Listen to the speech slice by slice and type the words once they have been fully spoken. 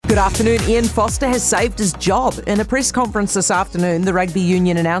Good afternoon. Ian Foster has saved his job. In a press conference this afternoon, the Rugby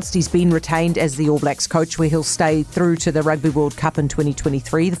Union announced he's been retained as the All Blacks coach, where he'll stay through to the Rugby World Cup in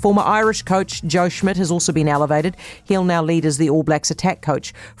 2023. The former Irish coach, Joe Schmidt, has also been elevated. He'll now lead as the All Blacks attack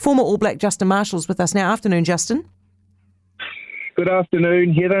coach. Former All Black Justin Marshall's with us now. Afternoon, Justin. Good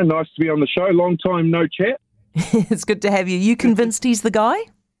afternoon, Heather. Nice to be on the show. Long time no chat. It's good to have you. You convinced he's the guy?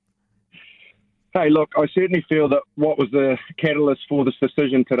 Hey, look, I certainly feel that what was the catalyst for this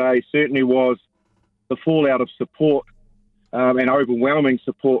decision today certainly was the fallout of support and overwhelming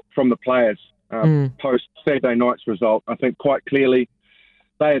support from the players post Saturday night's result. I think quite clearly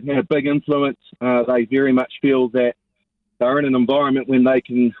they have had a big influence. They very much feel that they're in an environment when they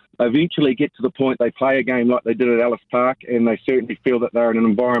can eventually get to the point they play a game like they did at Ellis Park, and they certainly feel that they're in an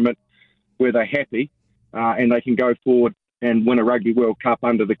environment where they're happy and they can go forward and win a Rugby World Cup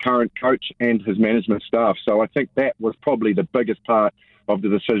under the current coach and his management staff. So I think that was probably the biggest part of the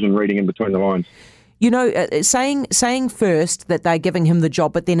decision, reading in between the lines. You know, saying first that they're giving him the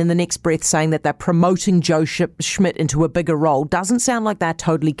job, but then in the next breath saying that they're promoting Joe Schmidt into a bigger role doesn't sound like they're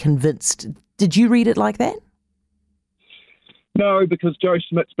totally convinced. Did you read it like that? No, because Joe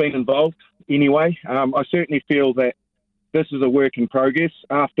Schmidt's been involved anyway. I certainly feel that this is a work in progress.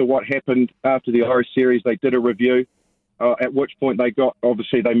 After what happened after the Irish series, they did a review. At which point they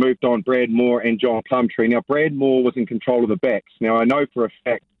moved on Brad Moore and John Plumtree. Now, Brad Moore was in control of the backs. Now, I know for a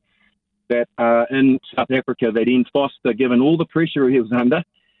fact that in South Africa, that Ian Foster, given all the pressure he was under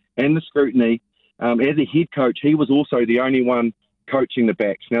and the scrutiny, as a head coach, he was also the only one coaching the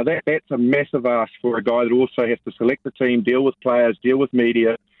backs. Now, that's a massive ask for a guy that also has to select the team, deal with players, deal with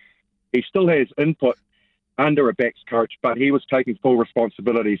media. He still has input under a backs coach, but he was taking full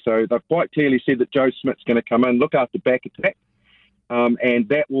responsibility. So they've quite clearly said that Joe Schmidt's going to come in, look after back attack, and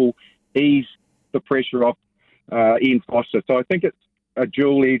that will ease the pressure off Ian Foster. So I think it's a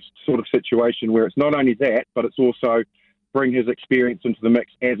dual-edged sort of situation where it's not only that, but it's also bring his experience into the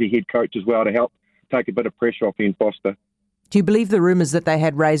mix as a head coach as well to help take a bit of pressure off Ian Foster. Do you believe the rumours that they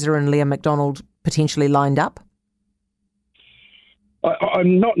had Razor and Liam McDonald potentially lined up?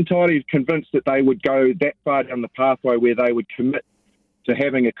 I'm not entirely convinced that they would go that far down the pathway where they would commit to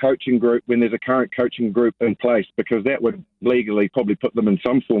having a coaching group when there's a current coaching group in place, because that would legally probably put them in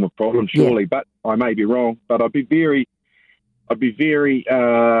some form of problem, surely. Yeah. But I may be wrong. But I'd be very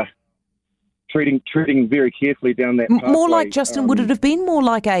treading very carefully down that pathway. More like, Justin, would it have been more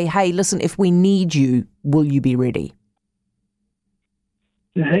like a, hey, listen, if we need you, will you be ready?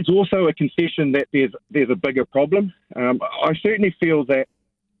 It's also a concession that there's a bigger problem. I certainly feel that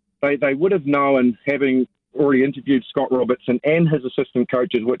they would have known, having already interviewed Scott Robertson and his assistant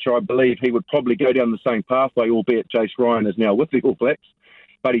coaches, which I believe he would probably go down the same pathway, albeit Jace Ryan is now with the All Blacks,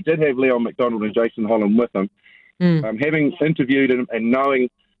 but he did have Leon McDonald and Jason Holland with him. Having interviewed him and knowing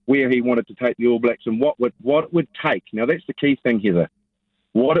where he wanted to take the All Blacks and what it would take. Now, that's the key thing, Heather.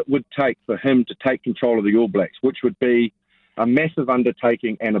 What it would take for him to take control of the All Blacks, which would be a massive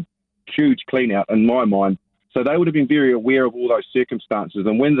undertaking and a huge clean-out in my mind. So they would have been very aware of all those circumstances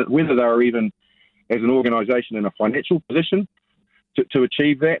and whether they were even, as an organisation, in a financial position to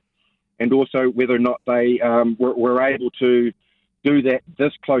achieve that, and also whether or not they were able to do that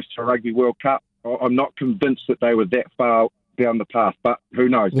this close to a Rugby World Cup. I'm not convinced that they were that far down the path, but who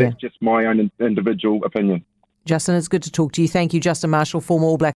knows? Yeah. That's just my own individual opinion. Justin, it's good to talk to you. Thank you, Justin Marshall, former All Black